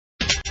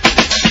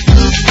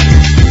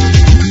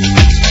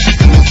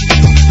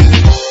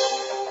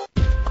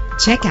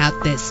Check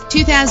out this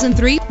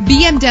 2003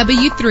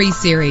 BMW 3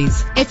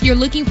 Series. If you're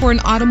looking for an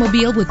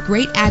automobile with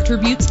great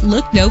attributes,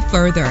 look no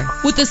further.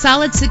 With a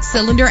solid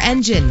 6-cylinder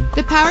engine,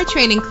 the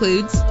powertrain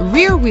includes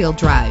rear-wheel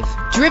drive,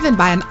 driven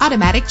by an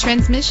automatic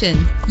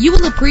transmission. You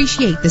will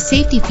appreciate the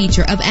safety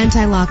feature of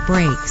anti-lock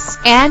brakes.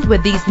 And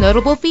with these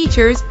notable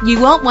features,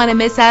 you won't want to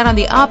miss out on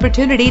the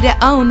opportunity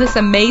to own this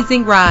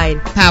amazing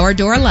ride. Power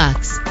door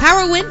locks,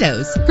 power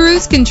windows,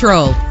 cruise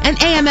control, an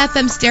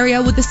AM/FM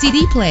stereo with a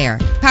CD player,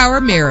 power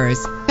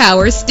mirrors,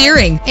 power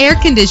steering, air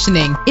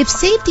conditioning. If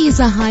safety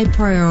is a high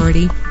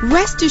priority,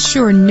 rest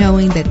assured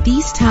knowing that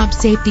these top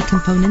safety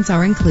components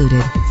are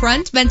included.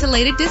 Front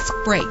ventilated disc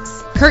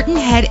brakes, curtain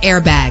head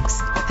airbags,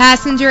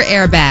 passenger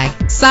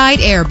airbag, side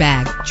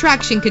airbag,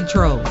 traction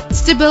control,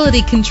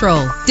 stability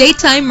control,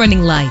 daytime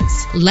running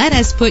lights. Let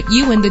us put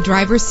you in the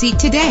driver's seat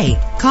today.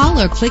 Call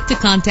or click to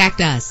contact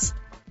us.